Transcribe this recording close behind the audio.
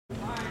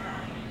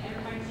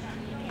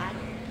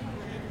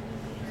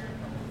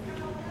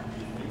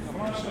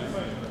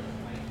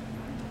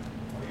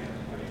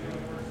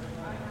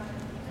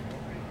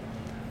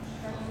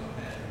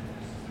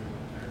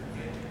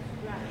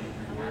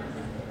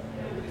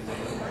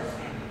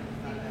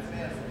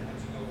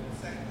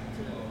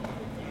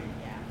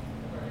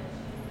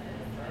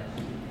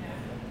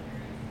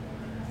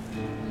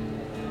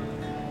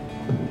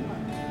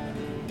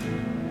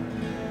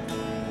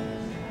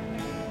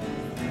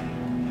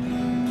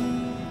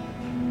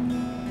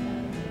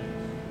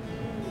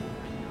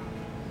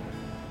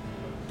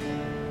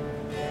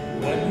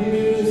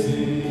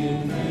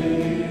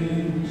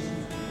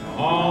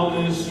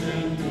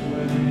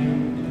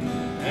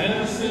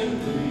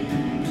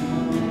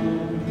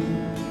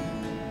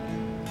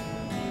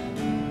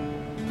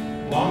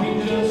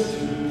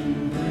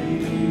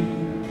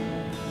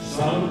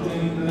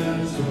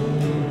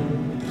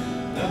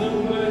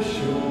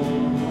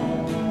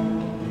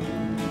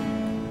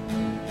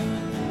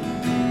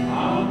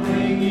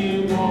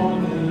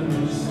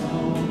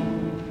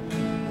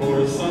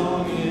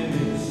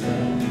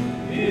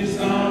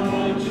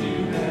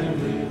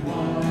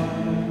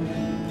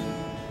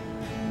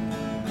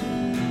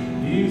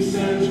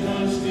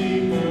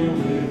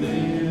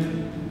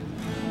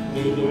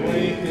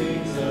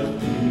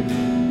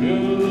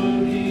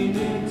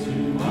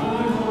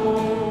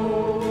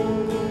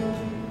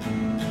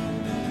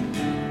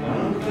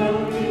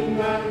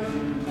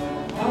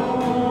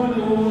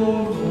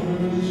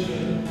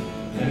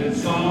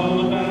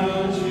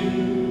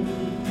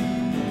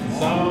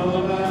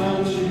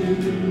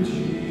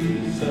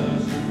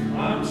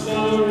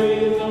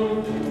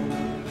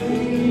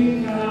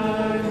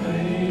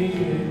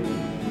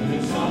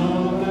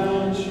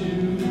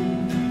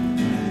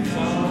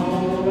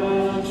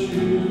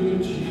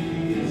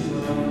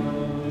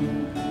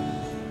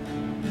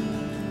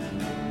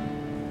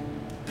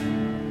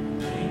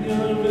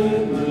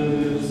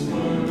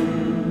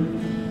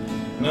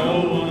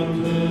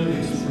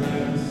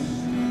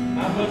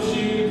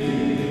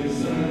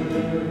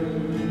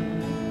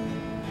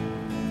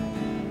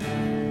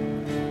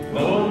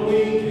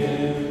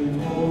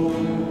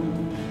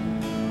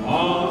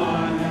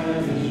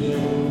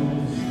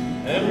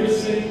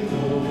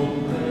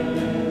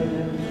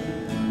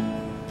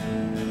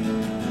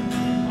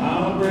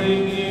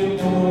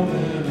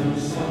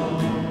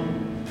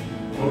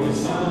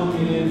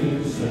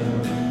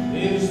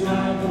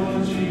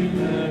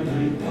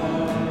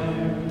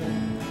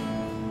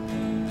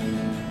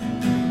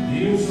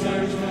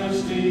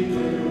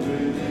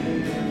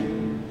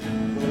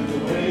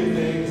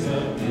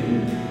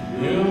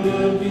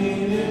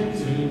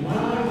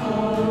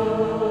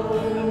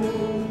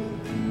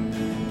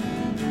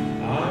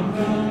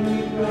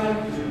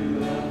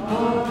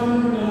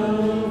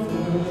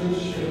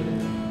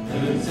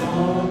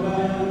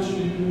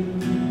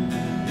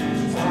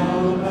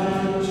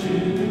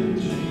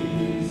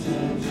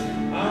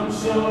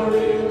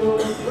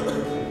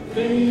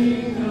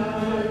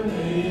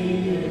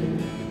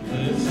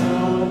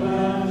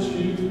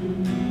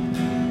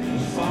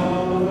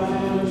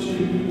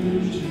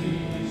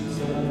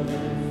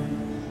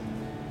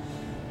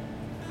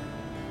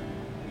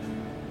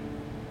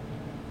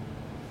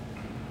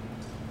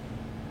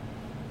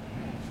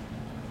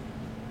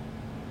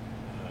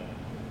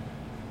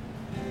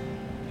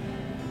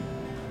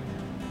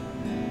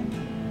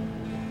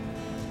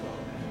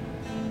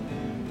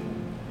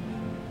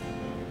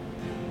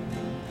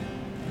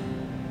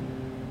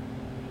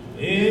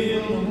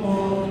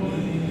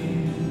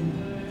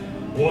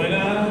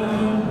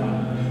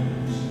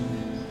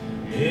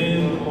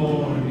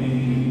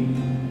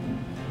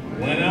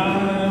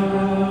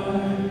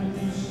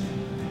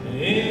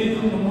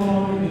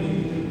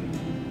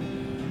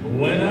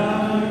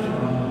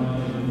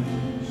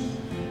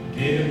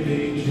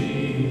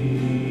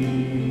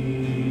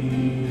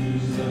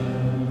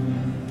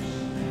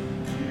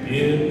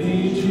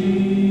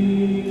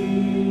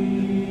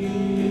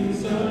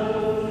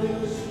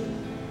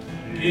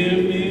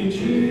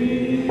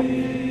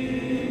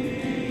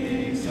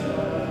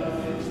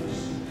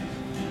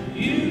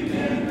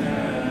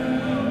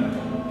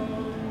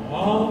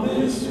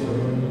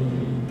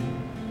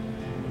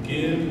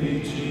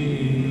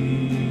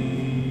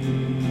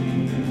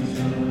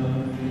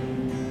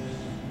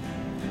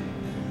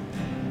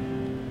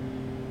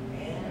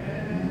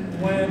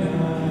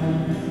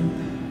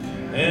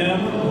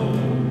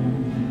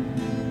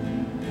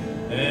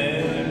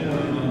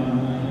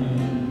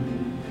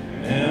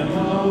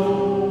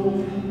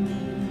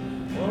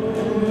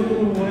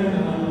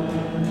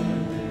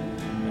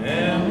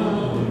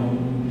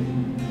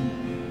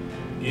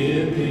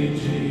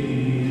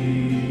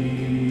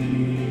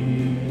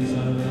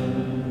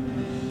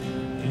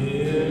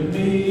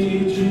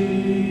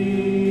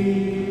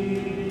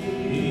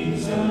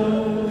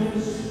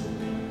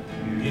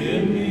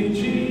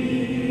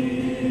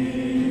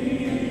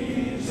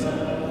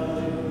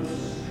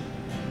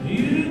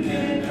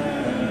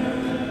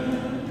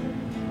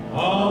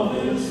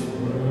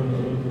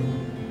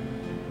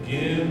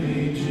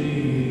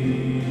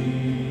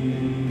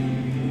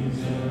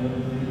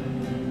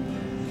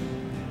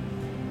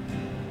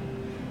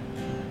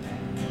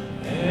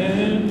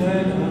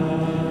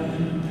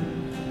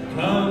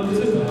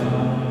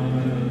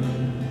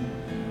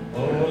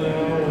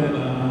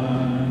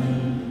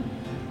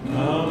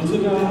come to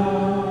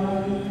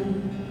die,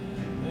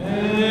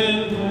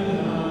 and when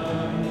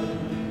I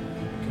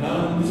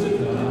come to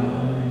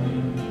die,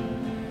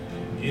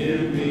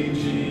 give me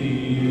Jesus,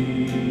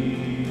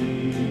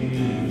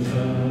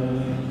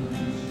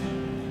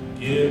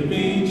 give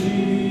me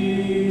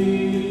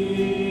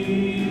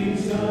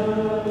Jesus,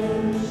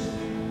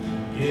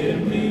 give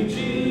me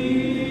Jesus.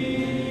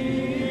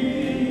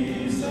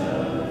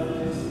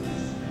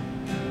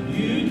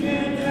 You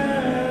can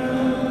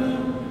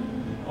have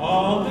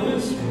all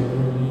this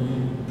world,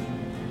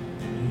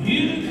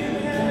 you can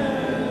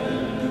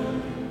have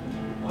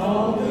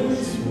all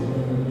this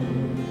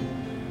world,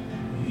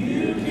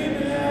 you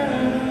can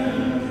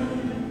have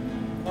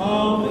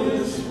all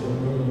this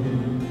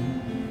world,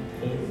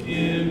 but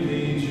give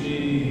me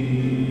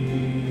Jesus.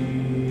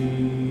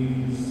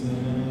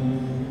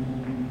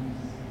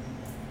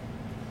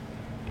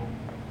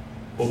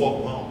 Well,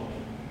 welcome home.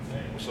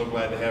 We're so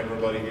glad to have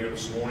everybody here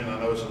this morning. I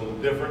know it's a little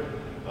different.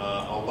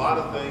 A lot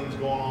of things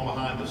going on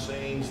behind the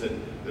scenes that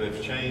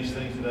have changed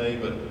things today,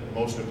 but the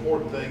most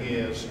important thing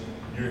is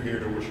you're here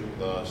to worship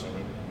with us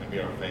and be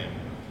our family.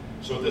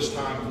 So at this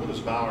time, let us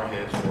bow our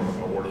heads for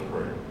a word of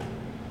prayer.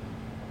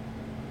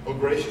 Oh,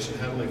 gracious and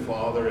heavenly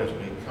Father, as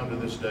we come to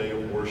this day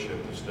of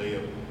worship, this day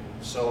of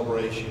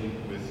celebration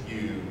with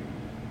you,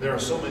 there are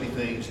so many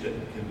things that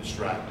can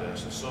distract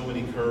us and so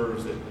many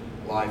curves that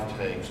life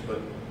takes, but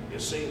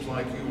it seems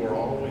like you are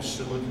always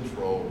still in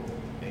control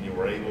and you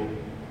are able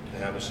to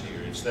have us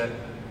here. It's that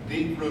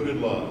deep-rooted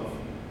love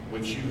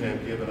which you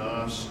have given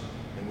us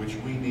and which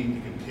we need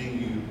to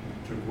continue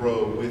to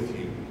grow with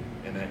you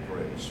in that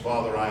grace.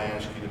 Father, I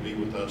ask you to be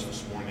with us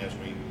this morning as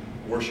we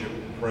worship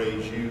and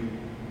praise you.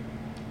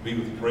 Be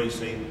with the praise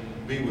team.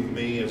 Be with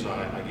me as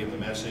I give the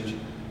message.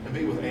 And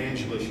be with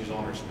Angela. She's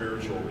on her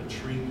spiritual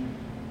retreat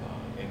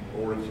in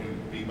order to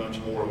be much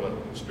more of a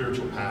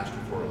spiritual pastor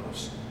for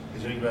us.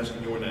 Is anything best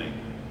in your name?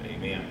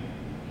 Amen.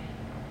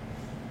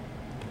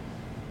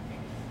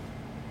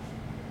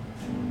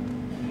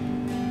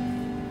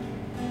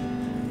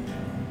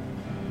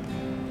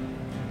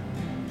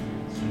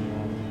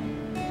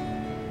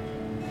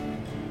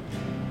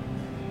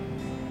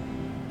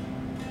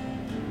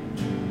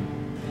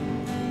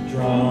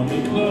 Draw me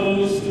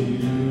close to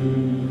you,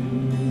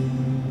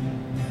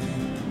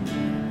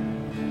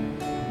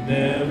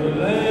 never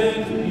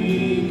let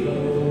me go.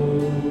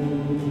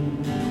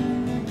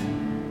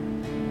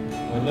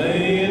 I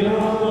lay it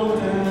all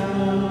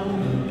down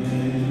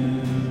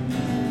again,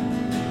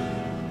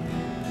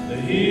 to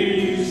hear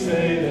you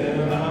say that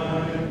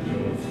I'm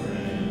your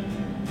friend.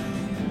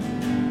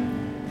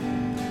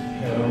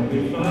 Help me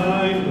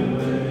find the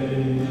way,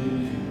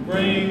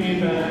 bring me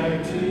back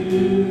to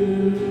you.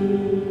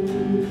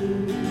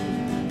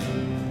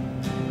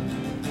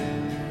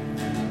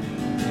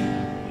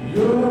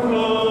 You're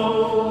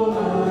all I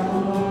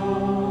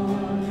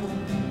want.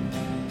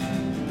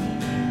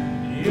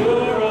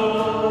 You're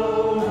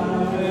all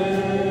I've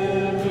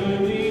ever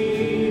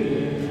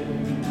needed.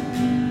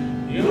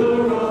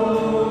 You're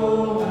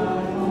all I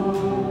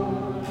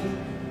want.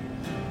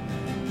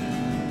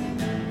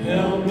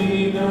 Help me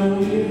know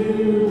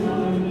you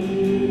are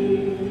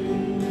near.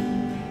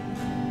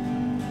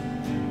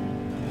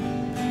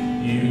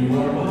 You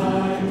are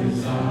my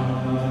desire.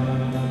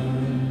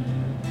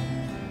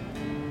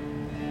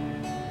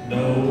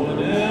 No one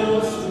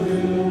else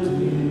will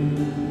do.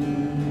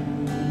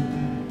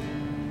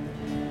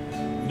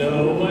 No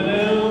one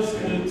else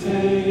can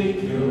take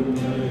your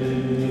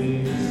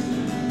place.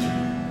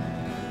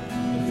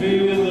 To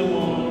feel the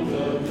warmth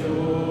of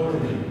your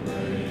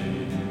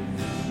embrace.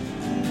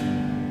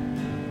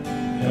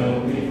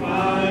 Help me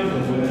find a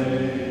way.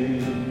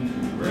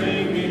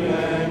 Bring me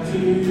back to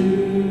you.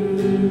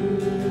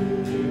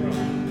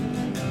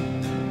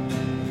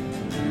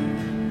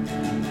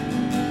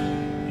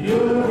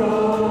 You're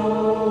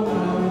all I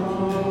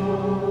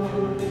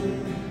want.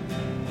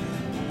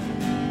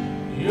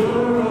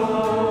 You're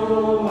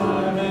all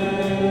I've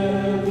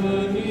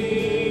ever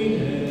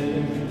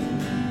needed.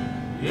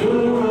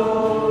 You're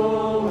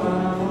all I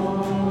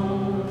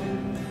want.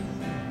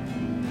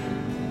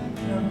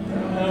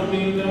 Help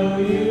me know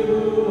you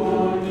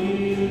are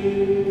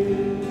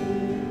near.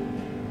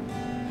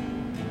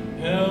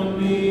 Help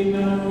me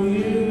know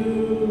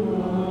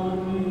you are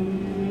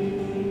near.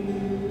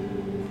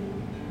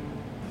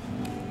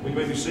 We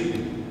may be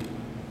seated.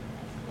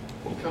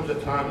 Well, it comes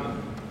that time in the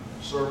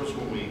service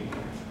when we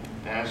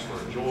ask for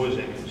joys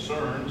and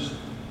concerns,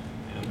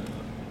 and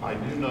I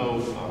do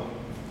know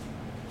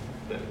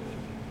that the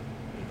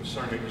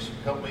concern here, just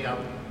help me.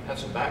 I've had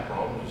some back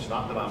problems. It's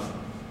not that I'm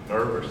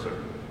nervous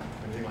or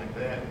anything like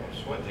that. I'm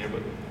sweating here,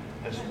 but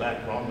I had some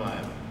back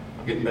problems.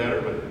 I'm getting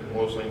better, but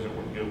one of those things that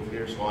we're good with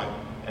here, so I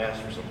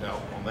asked for some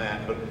help on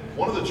that. But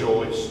one of the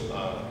joys,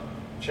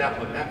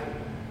 Chaplain Eckel,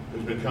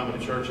 who's been coming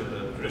to church at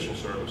the traditional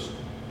service,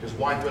 his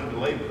wife went into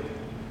labor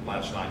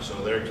last night, so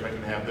they're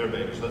expecting to have their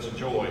baby. So that's a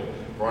joy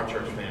for our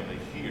church family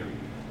here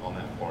on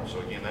that part. So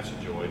again, that's a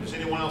joy. Does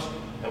anyone else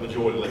have a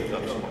joy to lift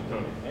up someone?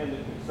 Tony? And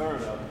the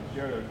concern of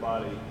sharing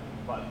everybody,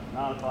 about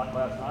 9 o'clock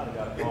last night, I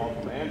got a call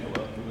from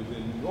Angela, who was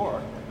in New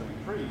York at the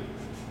retreat,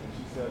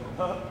 said,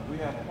 we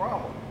have a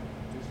problem.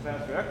 This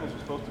Pastor Eccles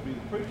was supposed to be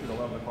the preacher at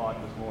 11 o'clock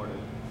this morning.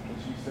 And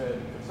she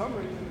said, for some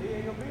reason, he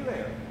ain't going to be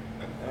there.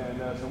 And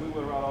so we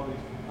went around all these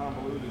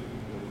convoluted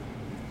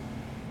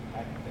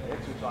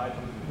exercises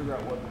to figure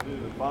out what to do.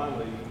 And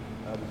finally,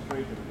 the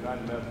strength of the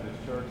United Methodist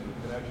Church and the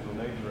connectional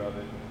nature of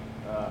it,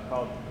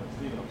 called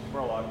Stephen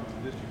Spurlock, who's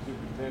the district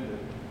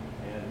superintendent,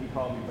 and he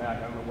called me back.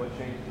 I don't know what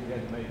changes he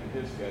had to make in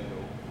his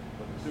schedule,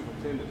 but the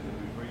superintendent's going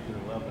to be preaching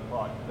at 11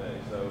 o'clock today.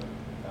 So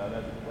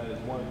that is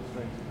one of the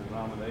strengths of the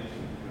denomination.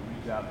 You can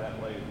reach out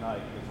that late at night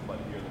and get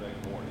somebody here the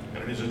next morning.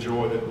 And it is a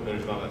joy that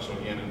there's not that. So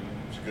again,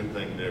 it's a good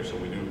thing there. So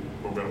we're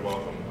going to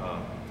welcome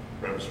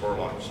Reverend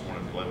Spurlock this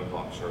morning at the 11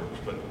 o'clock service.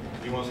 But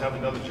do you want us to have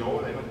another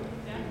joy?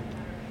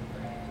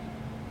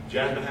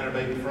 Jasmine had her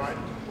baby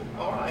Friday.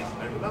 All right,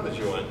 there's another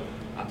joy.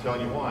 I'm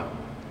telling you what,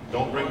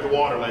 don't drink the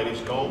water,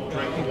 ladies. Don't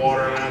drink the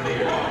water around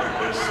here.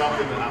 There's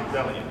something that I'm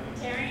telling you.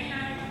 Terry and I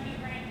are going to be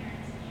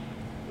grandparents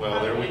again.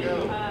 Well, there we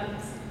go.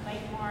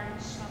 Late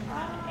March,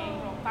 sometime in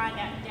April. Find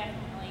out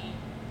definitely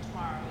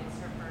tomorrow is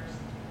her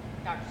first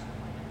doctor's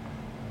appointment.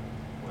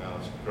 Well,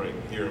 it's great.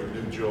 Here,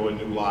 new joy,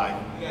 new life,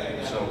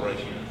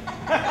 celebration.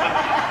 Yeah,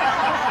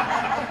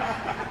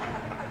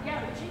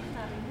 but she's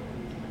not in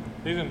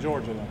here. He's in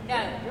Georgia though.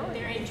 No,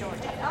 they're in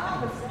Georgia.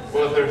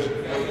 Well,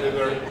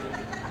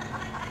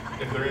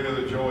 if there any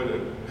other joy,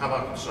 how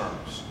about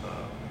concerns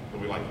that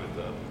we like to lift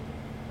up?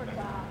 For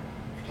God.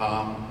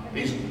 Tom,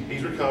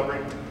 he's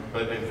recovering,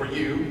 but and for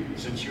you,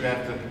 since you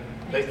have to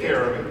take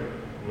care of him,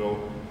 we'll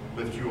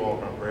lift you all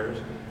in our prayers.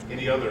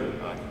 Any other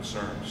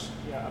concerns?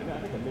 Yeah, I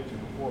think I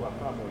mentioned before, but I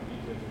found more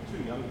details. There are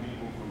two young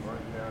people from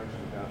Vernon Parish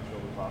who down at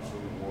Children's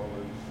Hospital in New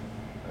Orleans.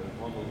 There's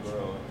one little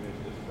girl, her name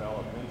is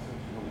Isabella Vincent.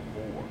 She's only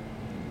 4.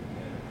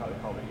 And they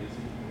call her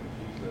Izzy. And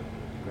she's the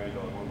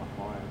granddaughter of one of my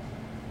clients.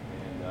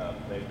 And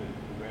the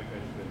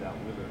grandparents have been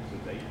down with her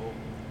since April.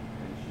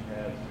 And she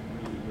has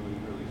really, really,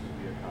 really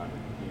severe kind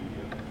of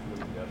leukemia. It's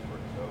really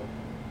desperate. So,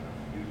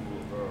 beautiful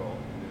little girl.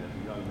 And then there's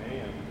a young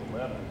man who's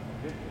 11,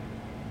 50.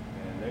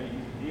 And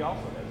he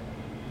also has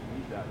leukemia.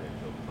 He's down there at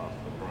Children's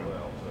Hospital as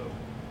well. So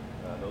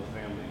those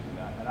families,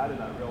 and I did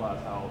not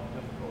realize how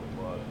difficult it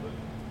was, but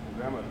the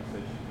grandmother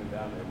said she's been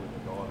down there with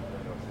her daughter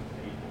since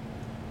April.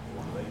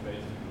 So they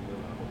basically live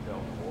in a hotel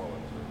in New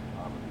Orleans for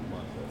how many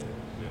months that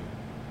is. Yeah.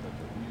 That's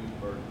a huge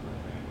burden for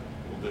the family.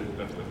 We'll do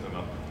that to lift them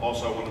up.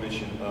 Also, I want to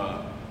mention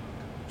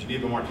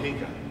Geneva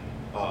Martinka.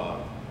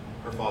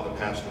 Her father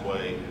passed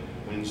away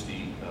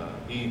Wednesday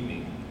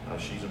evening.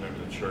 She's a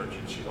member of the church,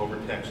 and she's over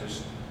in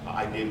Texas.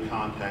 I did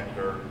contact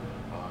her.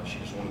 She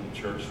just wanted the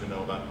church to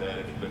know about that.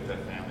 If you lift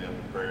that family up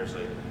in prayers,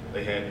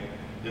 they had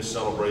this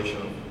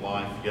celebration of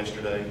life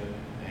yesterday,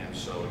 and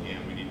so again,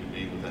 we need to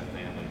be with that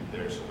family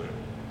there. So there.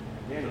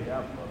 Danny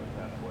Dowd's mother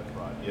passed away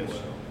Friday. Yes. As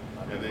well.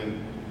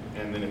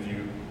 And then if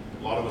you,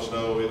 a lot of us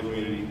know in the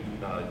community,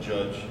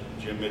 Judge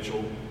Jim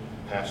Mitchell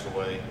passed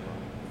away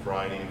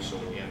Friday, and so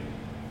again,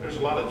 there's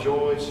a lot of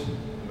joys,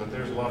 but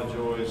there's a lot of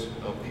joys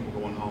of people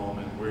going home,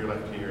 and we're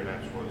left here, and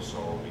that's where the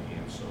sorrow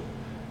begins. So,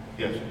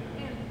 yes.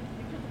 And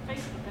because of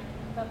Facebook, I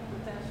kept up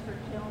with Esther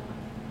Tillman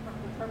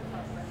with her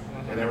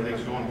program. And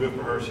everything's going good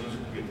for her. She's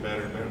getting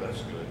better and better.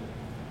 That's good.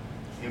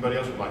 Anybody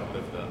else would like to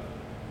lift up?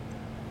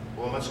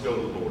 Well, let's go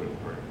to the Lord in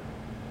prayer.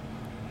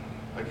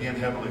 Again,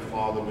 Heavenly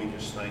Father, we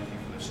just thank you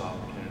for this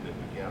opportunity that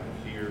we gather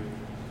here.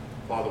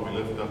 Father, we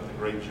lift up the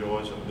great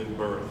joys of new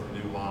birth,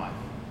 new life.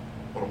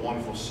 What a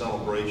wonderful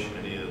celebration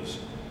it is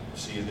to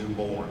see a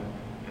newborn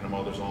in a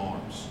mother's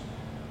arms.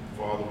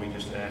 Father, we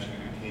just ask you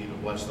to continue to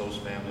bless those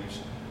families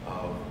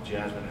of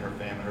Jasmine and her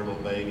family, her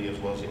little baby, as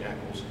well as the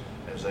Eccles,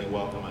 as they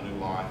welcome a new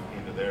life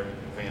into their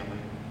family.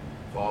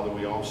 Father,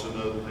 we also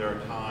know that there are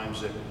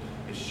times that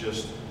it's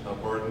just a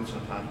burden.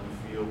 Sometimes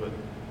we feel, but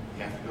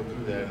we have to go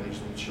through that. And these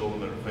little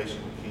children that are facing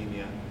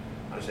leukemia,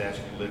 I just ask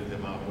you to lift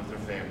them up and lift their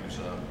families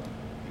up.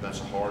 And that's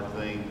a hard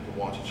thing to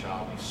watch a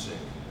child be sick.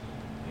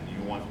 And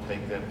you want to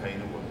take that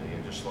pain away.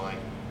 And just like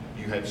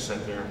you had to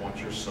sit there and watch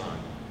your son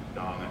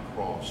die on that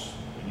cross,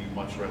 when you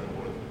much rather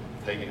would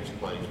have taken his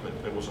place,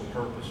 but there was a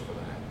purpose for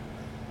that.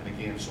 And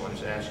again, so I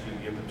just ask you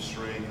to give them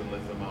strength and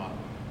lift them up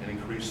and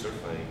increase their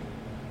faith.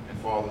 And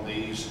Father,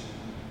 these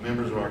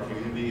members of our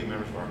community and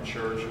members of our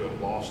church who have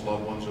lost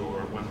loved ones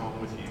or went home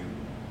with you,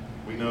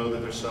 we know that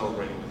they're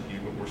celebrating with you,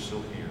 but we're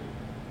still here.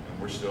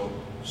 And we're still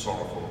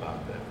sorrowful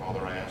about that.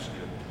 Father, I ask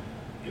you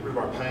to get rid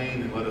of our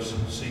pain and let us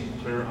seek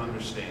clear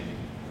understanding.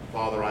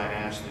 Father, I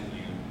ask that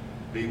you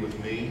be with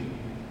me.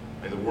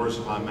 May the words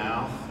of my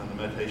mouth and the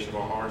meditation of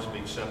our hearts be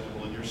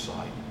acceptable in your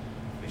sight.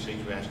 These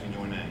things we ask in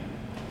your name.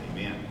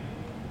 Amen.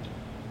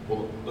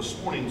 Well, this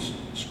morning's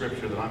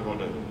scripture that I'm going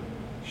to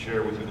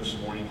share with you this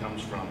morning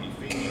comes from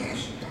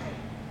Ephesians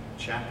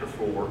chapter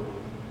 4,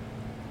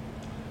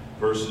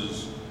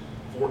 verses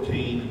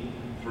 14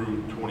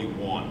 through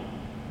 21.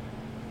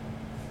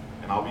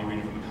 And I'll be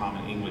reading from the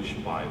Common English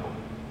Bible.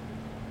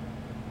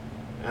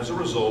 As a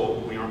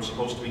result, we aren't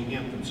supposed to be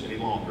infants any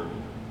longer,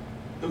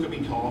 who can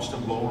be tossed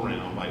and blown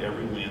around by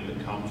every wind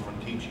that comes from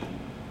teaching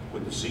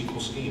with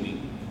deceitful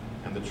scheming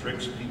and the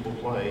tricks people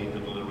play to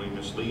deliberately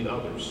mislead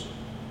others.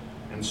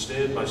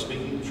 Instead, by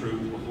speaking the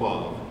truth with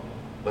love,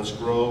 let's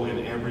grow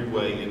in every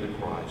way into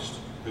Christ,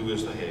 who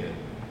is the head.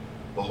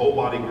 The whole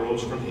body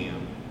grows from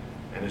him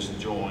and is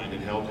joined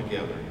and held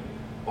together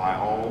by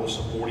all the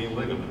supporting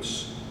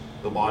ligaments.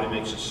 The body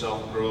makes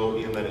itself grow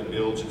in that it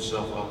builds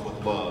itself up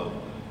with love,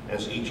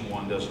 as each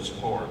one does its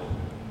part.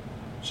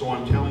 So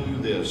I'm telling you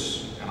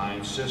this, and I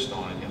insist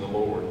on it in the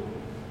Lord.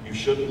 You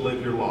shouldn't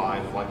live your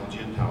life like the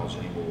Gentiles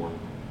anymore.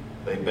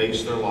 They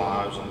base their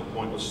lives on the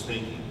pointless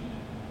thinking,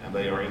 and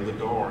they are in the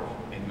dark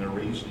in their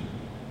reasoning.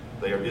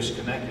 They are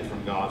disconnected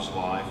from God's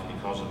life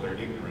because of their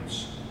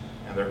ignorance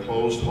and their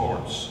closed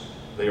hearts.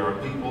 They are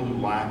people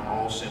who lack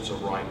all sense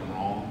of right and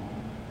wrong,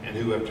 and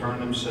who have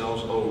turned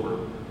themselves over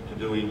to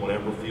doing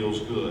whatever feels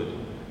good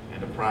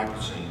and to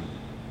practicing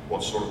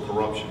what sort of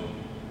corruption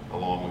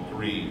along with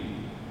greed.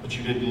 But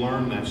you didn't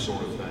learn that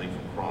sort of thing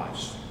from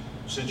Christ,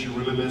 since you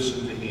really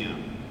listened to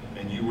him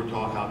and you were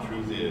taught how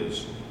truth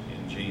is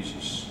in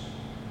Jesus.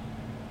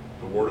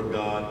 The Word of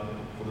God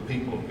for the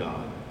people of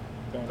God.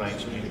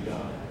 Thanks be to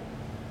God.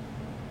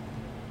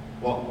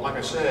 Well, like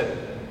I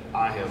said,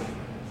 I have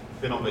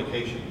been on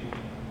vacation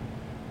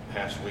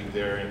past week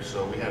there, and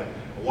so we had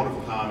a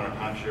wonderful time in our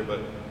timeshare, but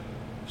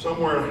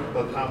somewhere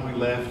by the time we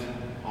left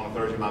on a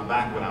Thursday, my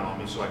back went out on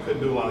me, so I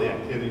couldn't do a lot of the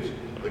activities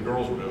the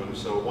girls were doing.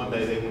 So one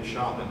day they went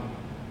shopping,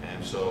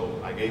 and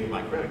so I gave them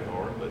my credit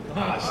card, but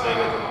I stayed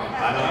at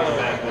I know it's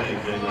a bad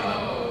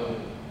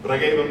thing, but I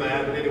gave them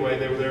that. But anyway,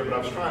 they were there, but I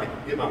was trying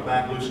to get my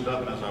back loosened up,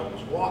 and as I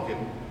was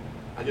walking,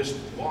 I just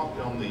walked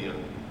on the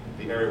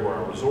area where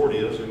our resort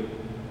is, and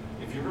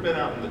if you've ever been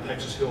out in the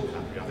Texas Hill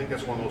Country, I think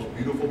that's one of the most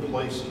beautiful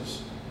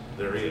places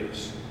there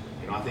is.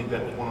 You know, I think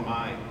that was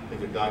I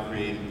think that God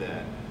created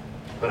that.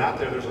 But out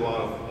there's a lot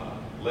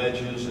of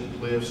ledges and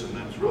cliffs, and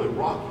it's really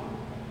rocky.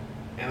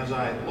 And as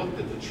I looked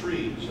at the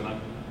trees,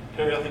 and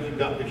Terry, I think you've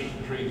got pictures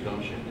of trees,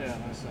 don't you? Yeah,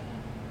 I see.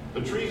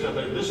 The trees out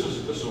there, this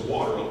is a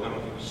water oak. I don't know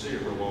if you can see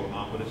it very well or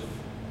not, but it's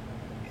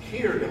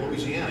here in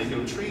Louisiana, you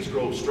know, trees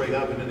grow straight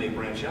up and then they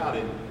branch out.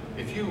 And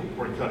if you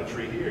were to cut a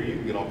tree here, you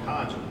can get all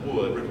kinds of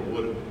wood, rick of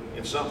wood,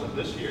 in something.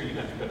 This year, you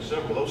have to cut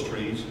several of those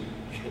trees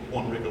to get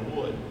one rick of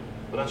wood.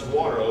 But that's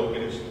water oak,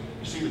 and you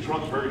see the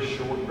trunk's very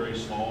short, very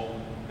small,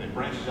 and it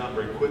branches out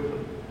very quickly.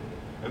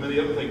 And then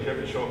the other thing,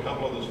 Terry, to show a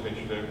couple of those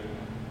pictures there.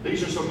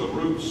 These are some of the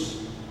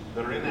roots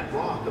that are in that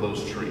rock of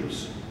those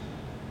trees.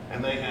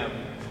 And they have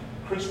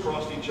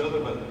crisscrossed each other,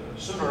 but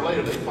sooner or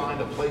later they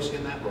find a place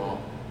in that rock,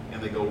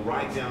 and they go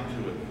right down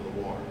to it for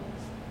the water.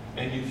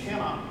 And you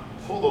cannot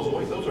pull those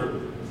away. Those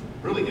are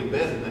really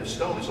embedded in that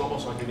stone. It's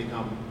almost like they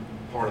become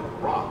part of the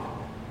rock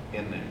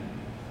in there.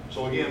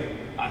 So again,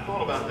 I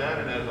thought about that,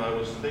 and as I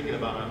was thinking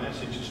about my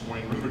message this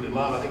morning, rooted in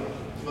love, I think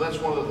that's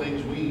one of the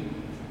things we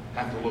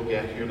have to look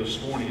at here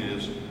this morning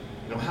is, you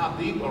know, how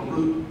deep a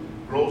root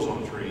grows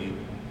on a tree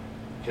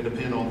can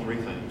depend on three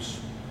things: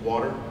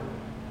 water,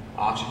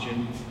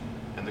 oxygen,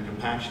 and the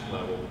compaction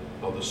level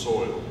of the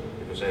soil,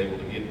 if it's able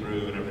to get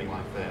through and everything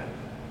like that.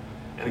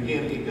 And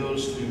again, it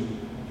goes to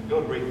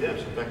great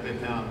depths. In fact, they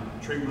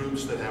found tree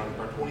roots that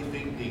are 20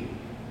 feet deep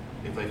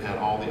if they've had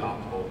all the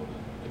optimal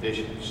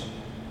conditions.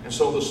 And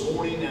so this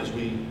morning, as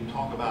we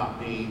talk about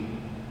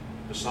being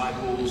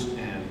disciples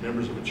and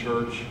members of a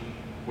church,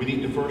 we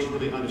need to first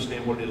really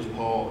understand what it is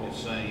Paul is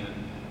saying.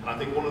 And I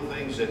think one of the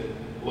things that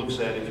looks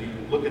at, if you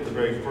look at the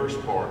very first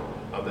part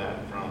of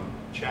that from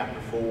chapter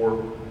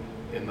 4,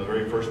 in the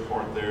very first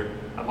part there,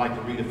 I'd like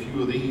to read a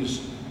few of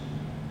these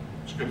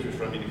scriptures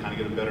from you to kind of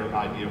get a better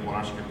idea of what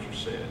our scripture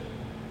said.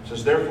 It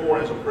says, "Therefore,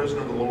 as a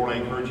prisoner of the Lord, I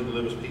encourage you to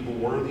live as people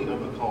worthy of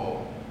the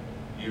call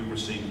you've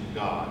received from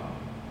God.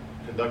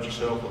 Conduct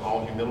yourself with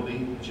all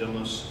humility,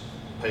 gentleness,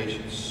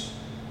 patience."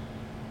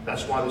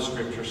 That's why the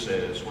scripture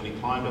says, when he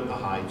climbed up the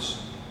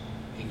heights,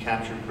 he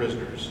captured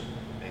prisoners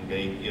and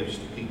gave gifts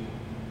to people.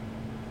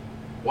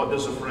 What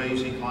does the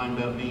phrase "he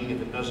climbed up" mean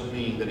if it doesn't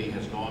mean that he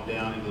has gone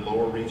down into the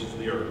lower reaches of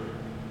the earth?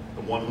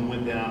 The one who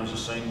went down is the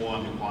same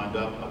one who climbed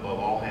up above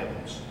all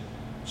heavens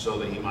so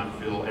that he might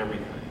fill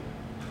everything.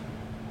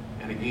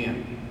 And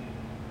again,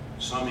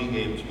 some he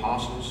gave as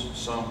apostles,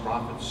 some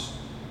prophets,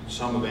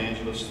 some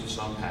evangelists, and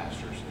some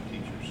pastors and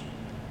teachers.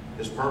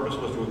 His purpose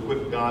was to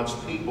equip God's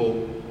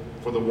people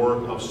for the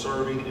work of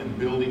serving and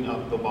building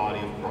up the body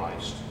of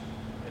Christ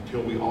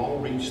until we all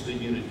reach the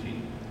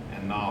unity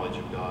and knowledge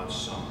of God's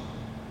Son.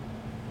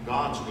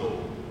 God's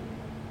goal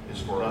is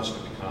for us to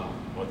become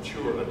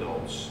mature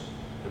adults,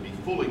 to be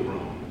fully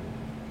grown,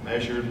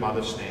 measured by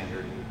the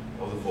standard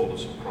of the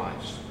fullness of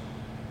Christ.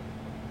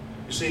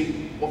 You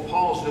see, what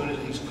Paul's doing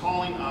is he's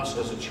calling us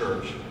as a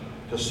church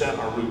to set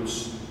our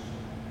roots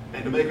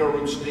and to make our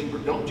roots deeper.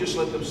 Don't just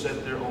let them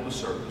sit there on the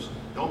surface.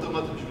 Don't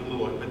let them do a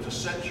little, but to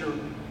set your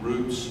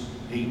roots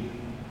deep.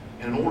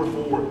 And in order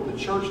for the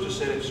church to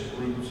set its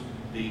roots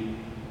deep,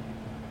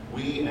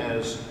 we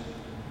as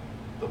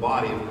the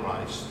body of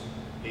Christ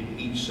need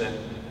to each set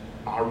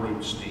our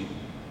roots deep.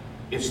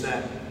 It's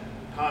that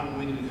time when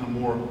we need to become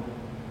more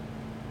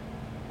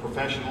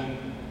professional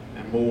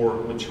and more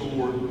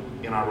mature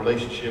in our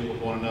relationship with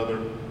one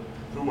another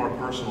through our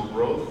personal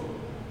growth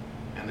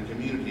and the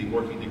community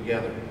working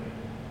together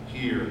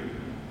here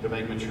to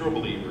make mature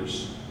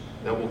believers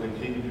that will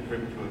continue to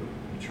contribute to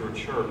a mature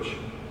church.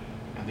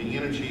 And the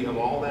energy of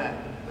all that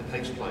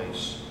takes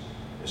place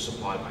is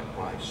supplied by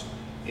Christ.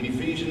 In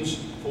Ephesians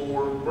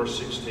 4, verse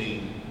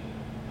 16,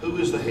 who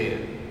is the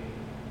head?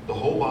 The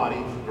whole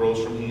body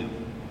grows from him,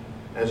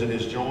 as it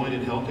is joined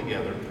and held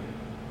together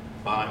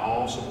by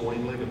all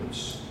supporting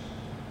ligaments.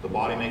 The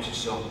body makes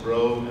itself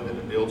grow, and then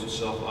it builds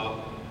itself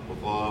up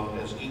with love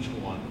as each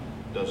one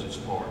does its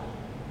part.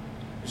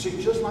 You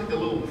see, just like a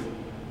little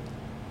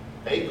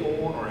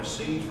acorn or a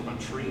seed from a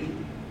tree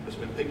that's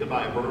been picked up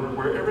by a bird,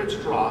 wherever it's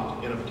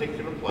dropped in a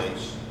particular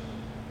place,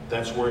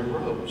 that's where it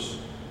grows.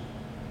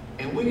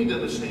 And we need to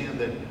understand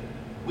that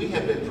we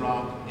have been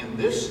dropped in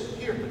this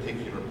here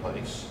particular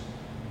place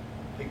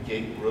to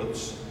gain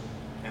roots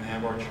and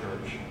have our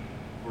church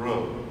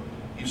grow.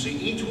 You see,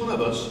 each one of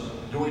us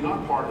doing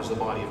our part as the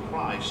body of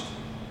Christ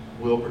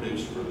will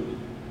produce fruit.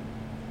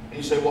 And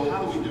you say, well,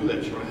 how do we do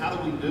that, Charlie? How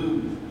do we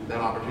do that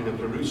opportunity of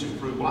producing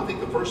fruit? Well, I think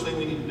the first thing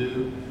we need to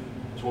do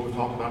is what we're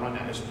talking about right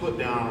now, is put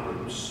down our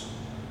roots.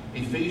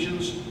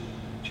 Ephesians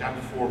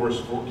chapter 4, verse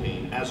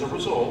 14. As a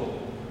result,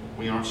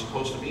 we aren't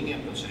supposed to be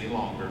infants any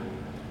longer,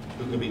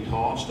 who can be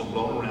tossed and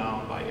blown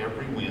around by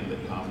every wind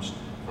that comes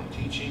from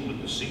teaching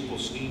with deceitful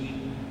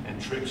scheming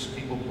and tricks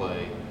people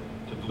play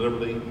to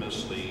deliberately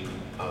mislead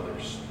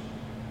others.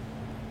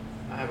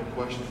 I have a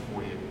question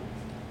for you.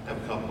 I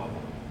have a couple of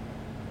them.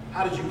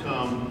 How did you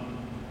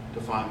come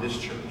to find this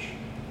church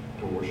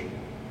to worship?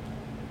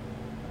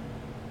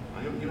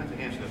 Now, you don't have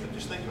to answer that, but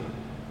just think of it.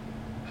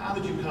 How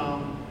did you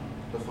come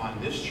to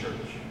find this church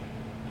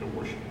to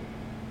worship?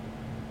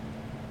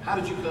 How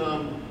did you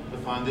come to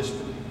find this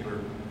particular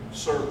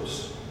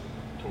service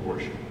to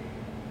worship?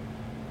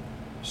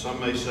 Some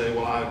may say,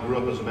 well, I grew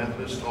up as a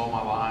Methodist all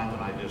my life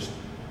and I just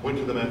went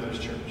to the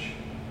Methodist church.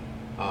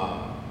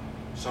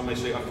 Some may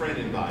say, a friend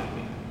invited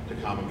me to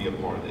come and be a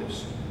part of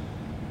this.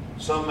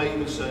 Some may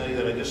even say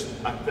that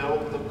I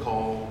felt the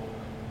call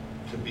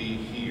to be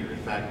here. In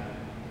fact,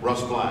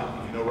 Russ Black,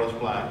 if you know Russ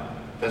Black,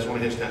 that's one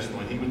of his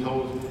testimonies. He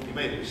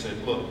made it. He said,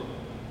 look,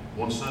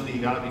 one Sunday he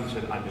got up and he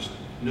said, I just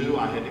knew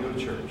I had to go to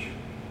church.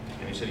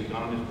 And he said he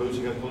got on his boots,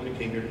 he got clothes, he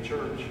came here to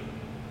church.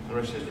 The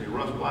rest is history.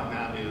 Russ Black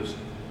now is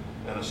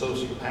an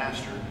associate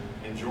pastor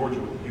in Georgia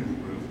with the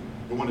youth group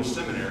who went to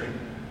seminary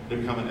to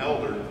become an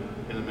elder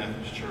in the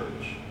Methodist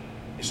church.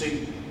 You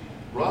see,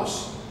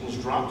 Russ was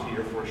dropped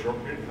here for a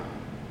short period of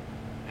time,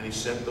 and he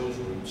set those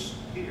roots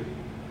here.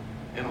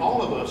 And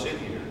all of us in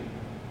here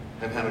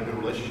have had a good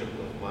relationship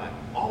with Black.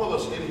 All of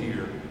us in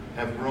here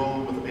have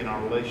grown in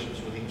our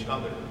relations with each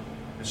other.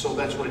 And so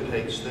that's what it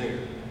takes there.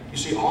 You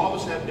see, all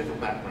of us have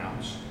different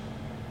backgrounds.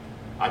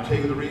 I tell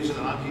you the reason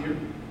that I'm here,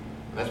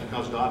 that's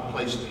because God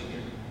placed me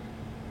here.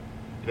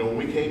 You know, when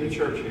we came to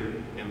church here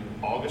in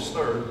August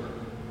 3rd,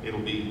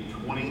 it'll be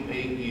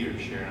 28 years,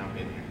 Sharon, I've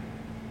been here.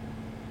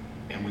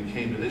 And we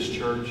came to this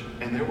church,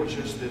 and there was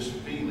just this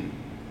feeling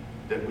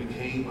that we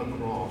came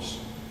across.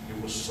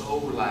 It was so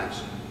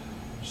relaxing,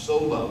 so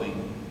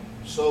loving,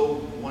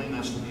 so wanting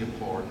us to be a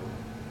part.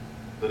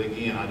 But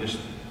again,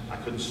 I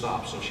couldn't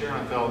stop. So Sharon,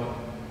 I felt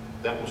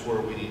that was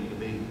where we needed to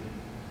be.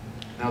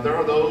 Now, there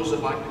are those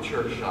that like to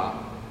church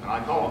shop, and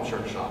I call them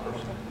church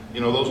shoppers. You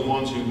know, those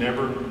ones who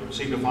never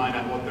seem to find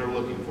out what they're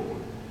looking for.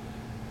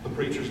 The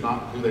preacher's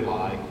not who they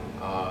like.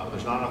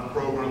 There's not enough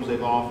programs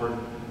they've offered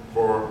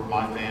for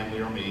my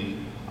family or me.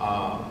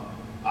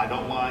 I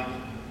don't like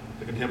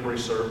the contemporary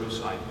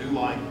service. I do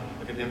like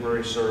the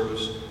contemporary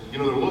service. You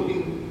know, they're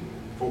looking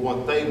for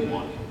what they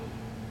want,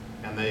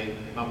 and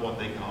not what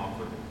they can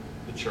offer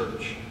the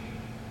church.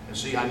 And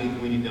see,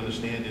 we need to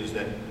understand is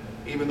that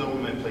even though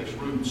we may place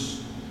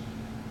roots,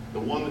 the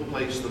one that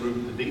placed the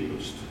root the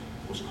deepest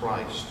was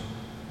Christ.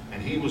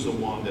 And he was the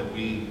one that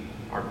we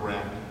are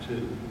grafted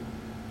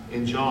to.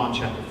 In John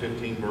chapter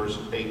 15, verse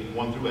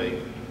 1 through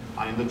 8,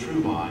 I am the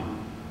true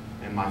vine,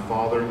 and my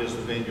Father is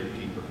the vineyard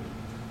keeper.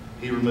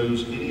 He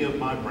removes any of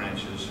my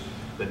branches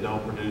that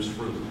don't produce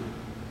fruit,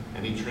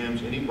 and he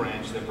trims any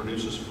branch that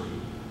produces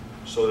fruit,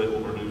 so that it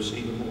will produce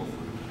even more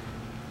fruit.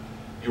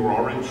 You are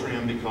already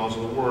trimmed because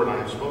of the word I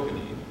have spoken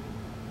to you.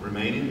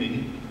 Remain in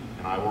me,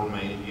 and I will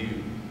remain in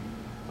you.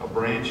 A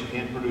branch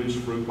can't produce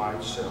fruit by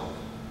itself,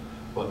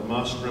 but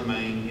must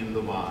remain in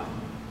the vine.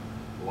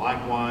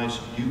 Likewise,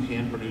 you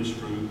can't produce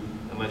fruit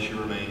unless you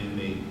remain in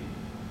me.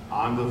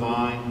 I'm the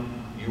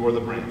vine, you are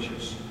the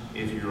branches.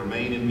 If you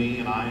remain in me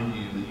and I in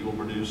you, then you will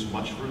produce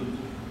much fruit.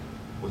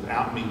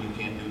 Without me, you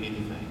can't do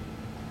anything.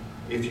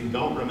 If you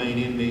don't remain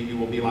in me, you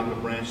will be like a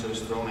branch that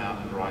is thrown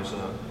out and dries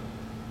up.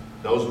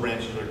 Those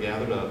branches are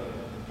gathered up,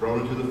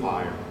 thrown into the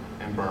fire,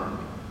 and burned.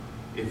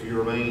 If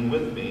you remain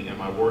with me and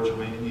my words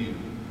remain in you,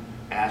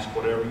 ask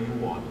whatever you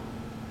want,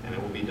 and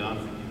it will be done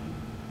for you.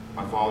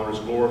 My Father is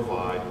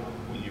glorified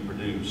when you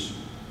produce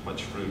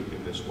much fruit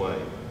in this way,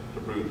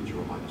 to prove that you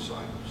are my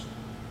disciples.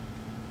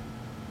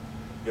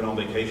 Get on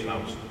vacation,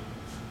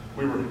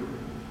 we were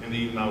in the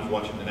evening, I was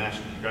watching the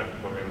National Geographic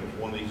program. It was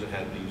one of these that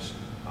had these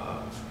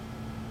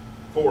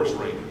forest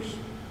rangers,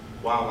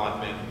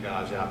 wildlife management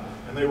guys out,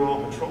 and they were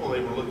on patrol.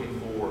 They were looking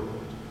for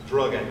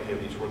drug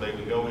activities where they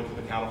would go into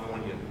the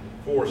California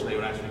forest and they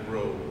would actually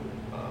grow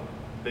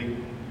big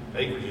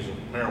acreages of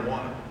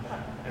marijuana.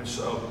 And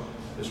so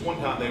this one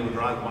time they were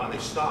driving by, they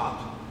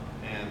stopped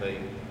and they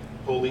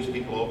pulled these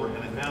people over, and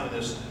they found in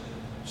this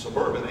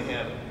Suburban they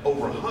had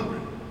over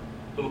 100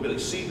 little bitty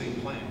seedling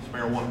plants,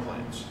 marijuana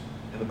plants,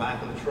 in the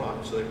back of the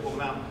truck. So they pulled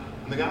them out,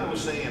 and the guy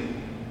was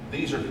saying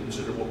these are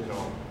considered what we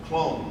call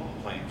clone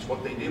plants.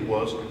 What they did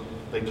was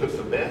they took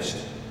the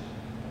best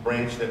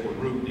branch that would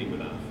root deep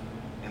enough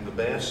and the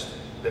best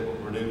that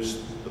would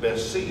produce the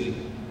best seed,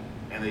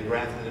 and they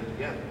grafted them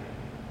together.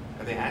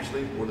 And they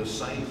actually were the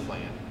same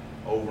plant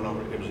over and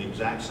over. It was the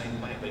exact same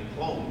plant. They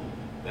cloned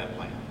that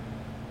plant.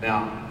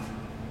 Now,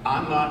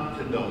 I'm not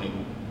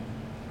condoning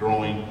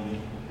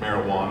growing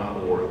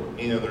marijuana or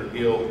any other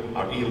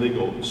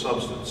illegal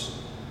substance.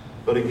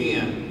 But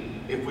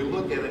again, if we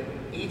look at it,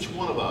 each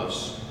one of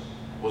us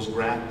was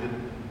grafted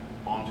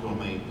onto a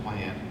main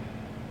plant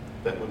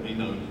that would be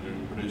known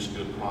to produce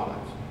good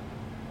products.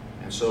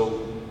 And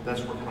so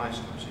that's where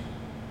Christ comes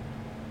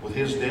in. With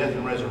his death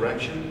and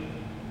resurrection,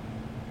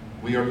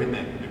 we are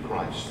connected to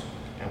Christ,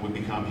 and we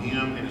become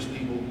him, and his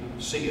people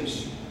see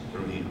us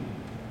through him.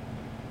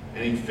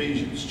 In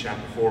Ephesians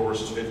chapter 4,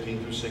 verses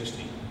 15 through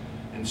 16,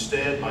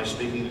 instead, by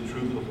speaking the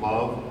truth with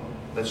love,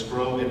 let's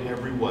grow in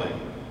every way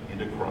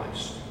into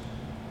Christ,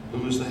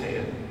 who is the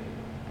head.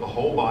 The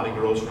whole body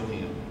grows from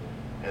him,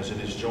 as it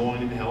is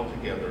joined and held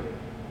together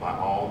by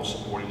all the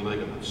supporting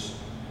ligaments.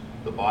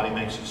 The body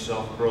makes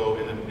itself grow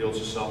and then builds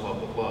itself up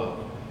with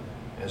love,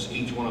 as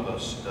each one of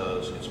us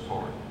does its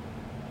part.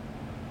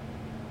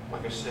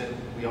 Like I said,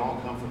 we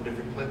all come from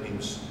different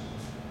clippings,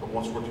 but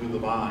once we're to the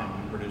vine,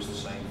 we produce the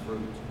same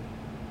fruit.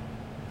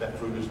 That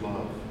fruit is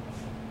love.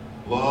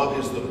 Love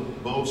is the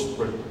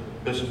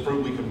best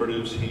fruit we can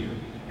produce here.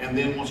 And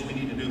then once we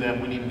need to do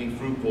that, we need to be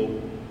fruitful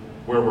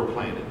where we're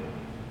planted.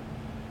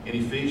 In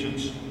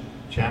Ephesians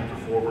chapter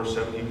 4, verse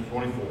 17 to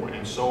 24,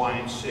 and so I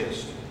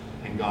insist,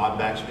 and God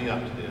backs me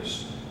up to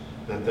this,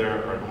 that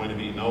there are going to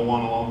be no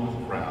one along with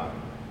the crowd,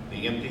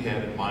 the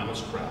empty-headed,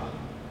 mindless crowd.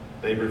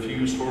 They've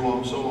refused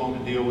so long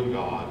to deal with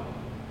God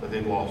that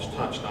they've lost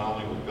touch not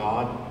only with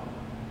God,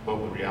 but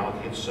with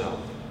reality itself.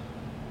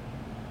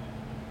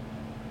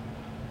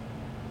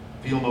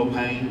 Feel no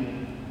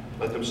pain,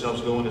 let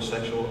themselves go into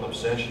sexual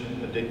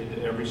obsession, addicted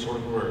to every sort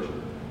of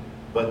perversion.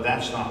 But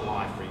that's not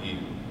life for you.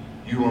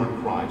 You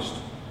learn Christ.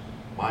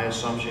 My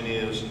assumption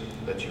is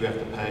that you have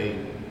to pay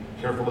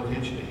careful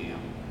attention to him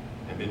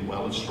and been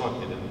well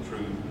instructed in the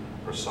truth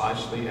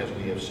precisely as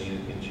we have seen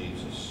it in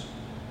Jesus.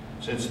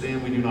 Since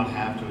then, we do not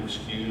have to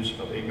excuse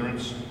of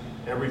ignorance.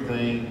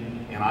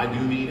 Everything, and I do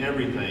mean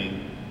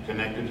everything,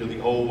 connected to the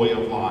old way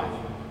of life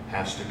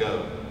has to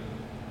go.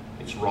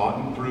 It's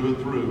rotten through and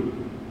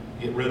through.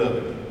 Get rid of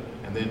it,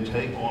 and then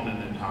take on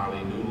an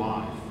entirely new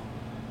life,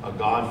 a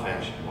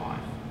God-fashioned life,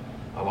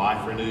 a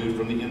life renewed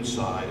from the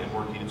inside and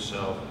working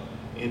itself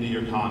into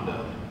your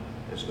conduct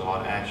as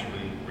God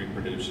actually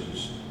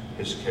reproduces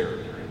his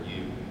character in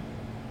you.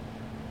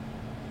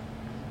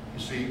 You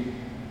see,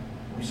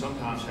 we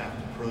sometimes have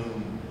to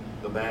prune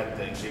the bad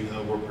things even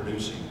though we're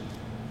producing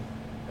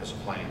as a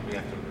plant. We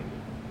have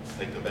to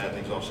take the bad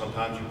things off.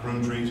 Sometimes you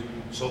prune trees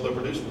so they'll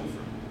produce more fruit.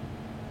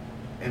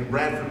 And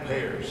Bradford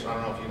pears, I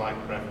don't know if you like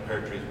Bradford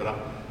pear trees, but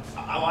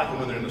I like them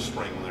when they're in the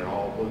spring, when they're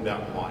all bloomed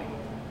out in white.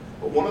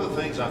 But one of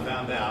the things I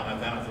found out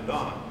from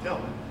Donna, tell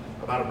me,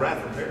 about a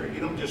Bradford pear, you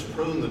don't just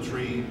prune the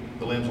tree,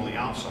 the limbs on the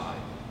outside.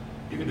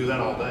 You can do that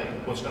all day.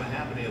 What's going to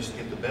happen is, to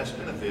get the best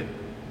benefit,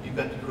 you've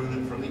got to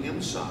prune it from the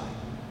inside.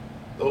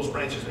 Those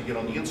branches that get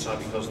on the inside,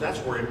 because that's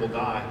where it will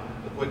die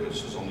the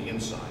quickest, is on the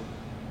inside.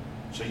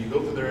 So you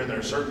go through there, and there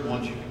are certain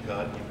ones you can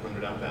cut, you prune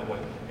it out that way,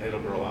 and it'll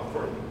grow out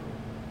further.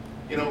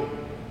 You know,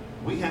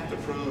 we have to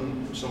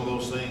prune some of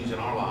those things in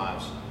our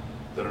lives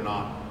that are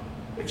not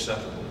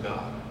acceptable to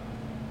God.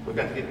 We've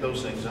got to get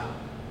those things out.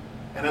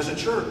 And as a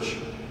church,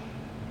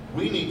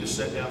 we need to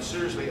sit down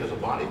seriously as a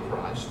body of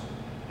Christ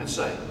and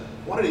say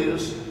what it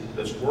is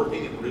that's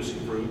working and producing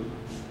fruit,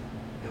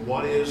 and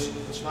what is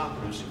that's not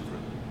producing fruit.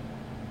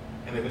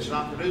 And if it's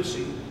not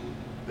producing,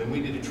 then we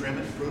need to trim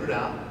it, prune it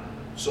out,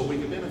 so we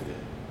can benefit.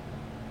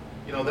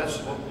 You know, that's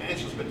what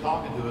Angela's been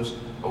talking to us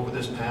over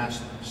this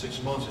past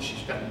 6 months, and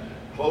she's gotten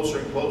closer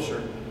and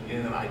closer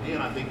in an idea,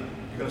 and I think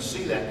you're going to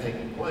see that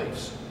taking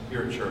place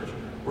here at church.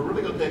 We're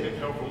really going to take a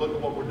careful look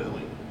at what we're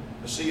doing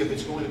to see if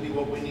it's going to be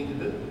what we need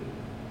to do.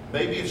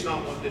 Maybe it's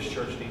not what this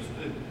church needs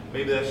to do.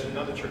 Maybe that's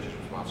another church's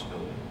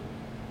responsibility.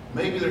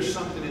 Maybe there's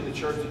something in the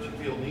church that you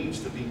feel needs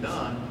to be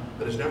done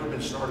that has never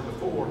been started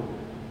before.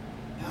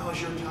 Now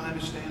is your time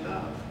to stand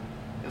up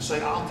and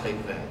say, I'll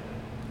take that.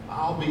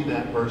 I'll be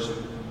that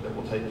person that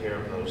will take care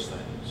of those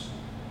things.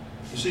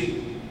 You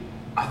see,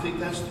 I think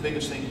that's the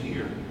biggest thing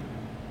here,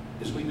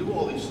 is we do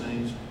all these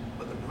things,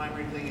 but the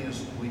primary thing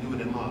is we do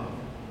it in love.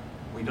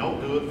 We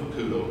don't do it for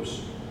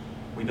kudos.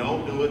 We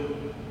don't do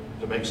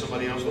it to make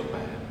somebody else look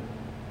bad.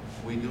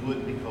 We do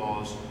it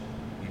because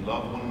we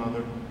love one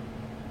another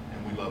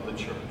and we love the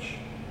church.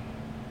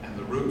 And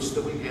the roots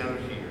that we gather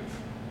here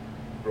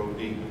grow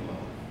deep in love.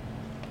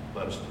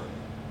 Let us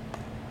pray.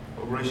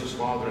 Oh, gracious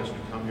Father, as we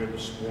come here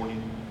this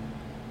morning,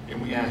 and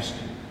we ask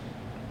you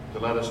to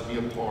let us be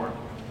a part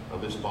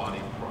of this body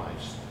of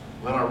Christ.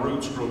 Let our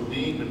roots grow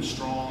deep and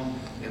strong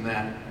in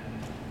that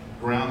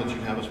ground that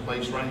you have us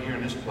placed right here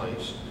in this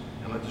place.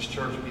 And let this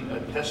church be a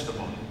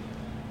testimony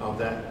of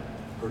that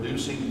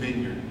producing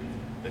vineyard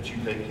that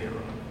you take care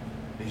of.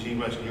 These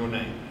you ask in your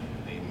name.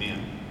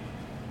 Amen.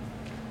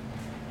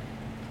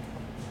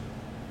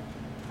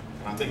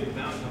 And I think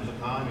now comes a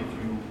time, if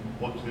you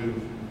want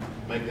to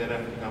make that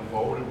effort to come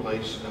forward and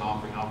place an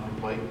offering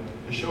plate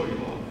to show your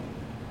love.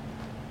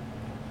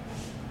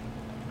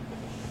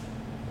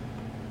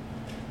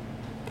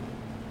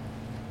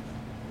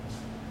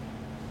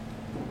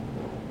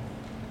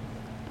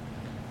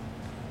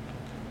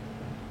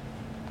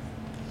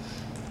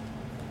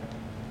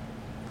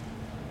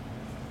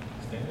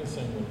 Stand and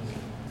sing with us.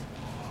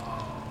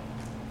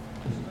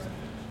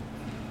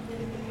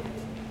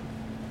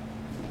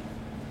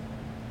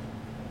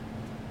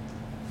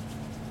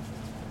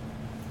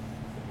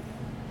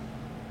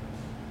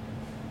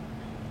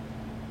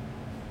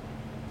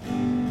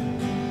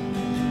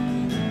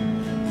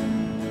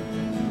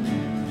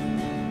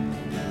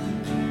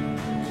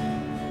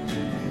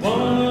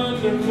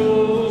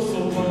 Wonderful, so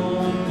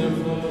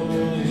wonderful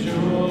is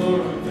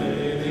your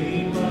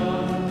unfailing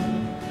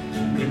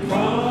love. The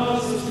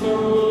cross has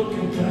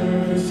spoken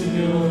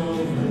mercy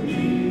over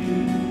me.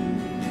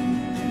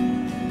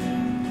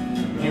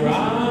 Your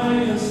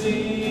eye has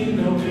seen,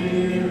 no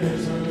ear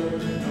has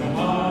heard, no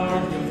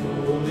heart can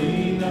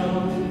fully know.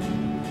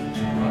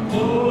 How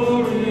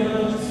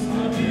glorious,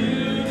 how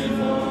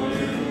beautiful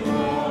you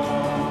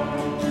are.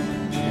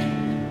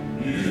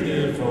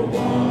 Beautiful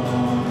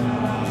one.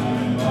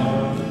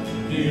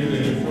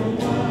 Beautiful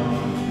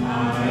one, I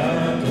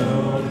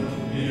adore.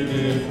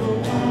 Beautiful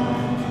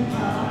one,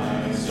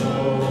 my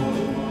soul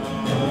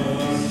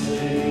must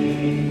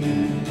sing.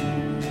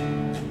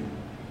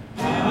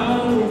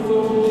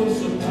 Powerful,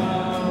 so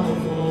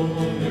powerful,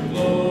 your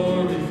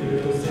glory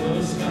fills the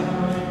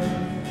sky.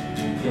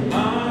 Your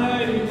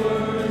mighty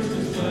works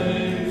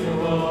displayed for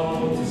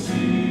all to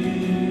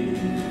see.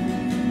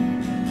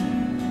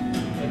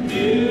 The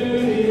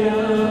beauty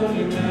of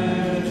your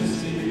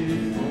majesty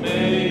will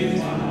make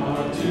my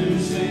heart to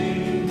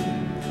sing.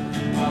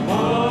 How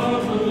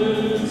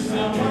marvelous,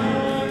 how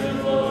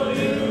wonderful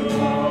you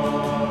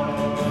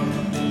are.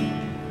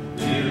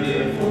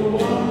 Beautiful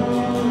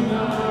one, I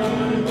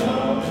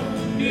love.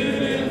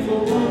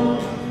 Beautiful one,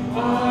 I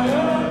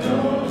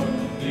adore.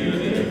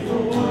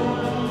 Beautiful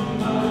one,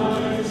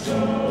 my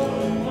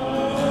soul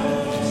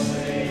must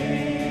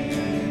sing.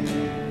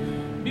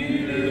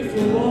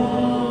 Beautiful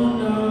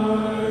one, I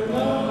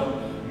love.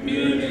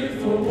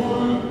 Beautiful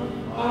one,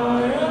 I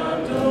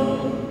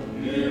adore.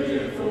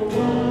 Beautiful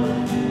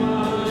one,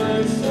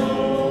 my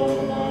soul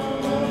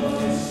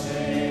must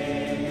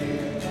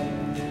sing.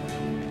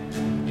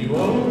 You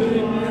opened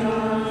my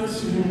eyes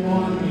to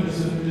wonders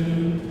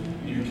anew.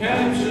 You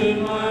captured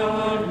my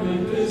heart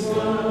with this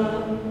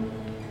love.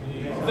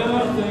 There's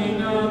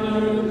nothing on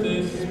earth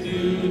as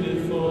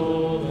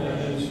beautiful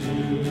as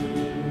you.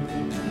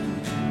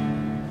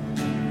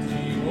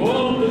 You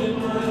opened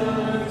my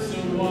eyes to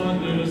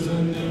wonders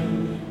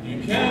anew. You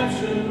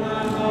captured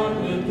my heart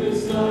with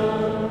this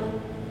love.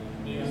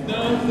 There's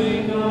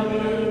nothing on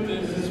earth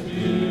that's as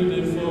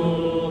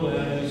beautiful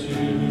as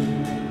you.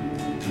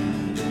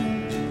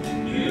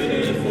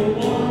 Beautiful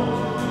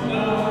one, I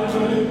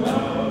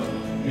love.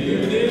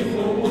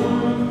 Beautiful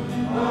one,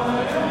 I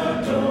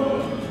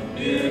adore.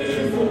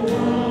 Beautiful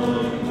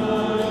one,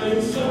 my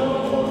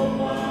soul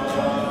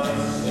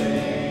must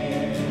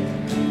sing.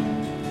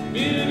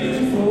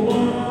 Beautiful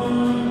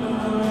one, I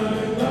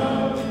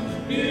love.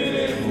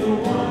 Beautiful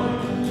one,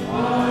 I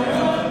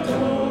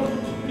adore.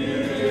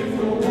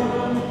 Beautiful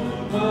one,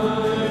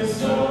 my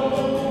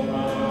soul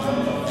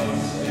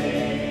must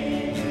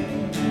sing.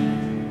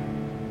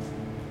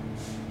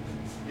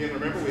 Again,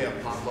 remember we have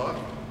potluck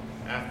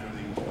after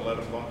the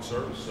 11 o'clock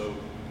service, so if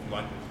you'd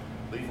like to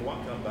leave for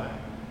one, come back.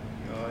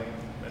 You know,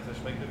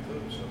 let's make good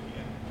food, so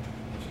yeah,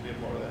 we should be a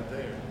part of that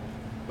there.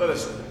 Let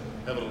us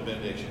have a little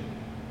benediction.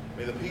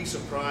 May the peace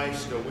of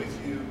Christ go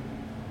with you.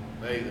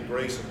 May the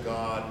grace of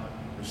God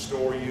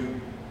restore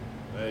you.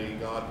 May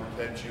God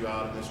protect you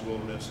out in this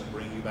wilderness and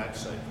bring you back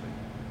safely.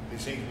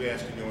 These things we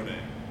ask in your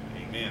name.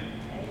 Amen.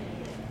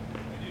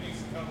 And you need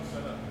to come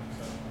set up.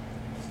 So,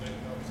 stay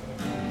come set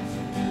up.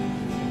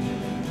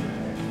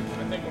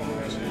 I think what we're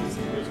going to do is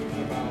there's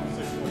about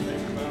 6 more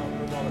things about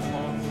move all the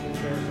cloths and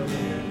chairs over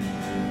here.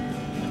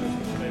 And there's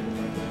some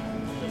tables right there.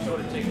 So sort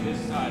of take this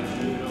side and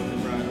move it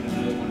over right and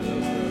another one of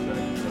those rows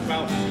back.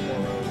 About 2 more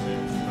rows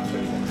here. I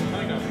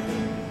think I'll be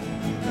good.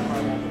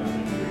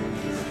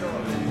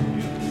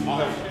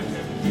 I'll have,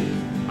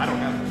 I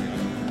don't have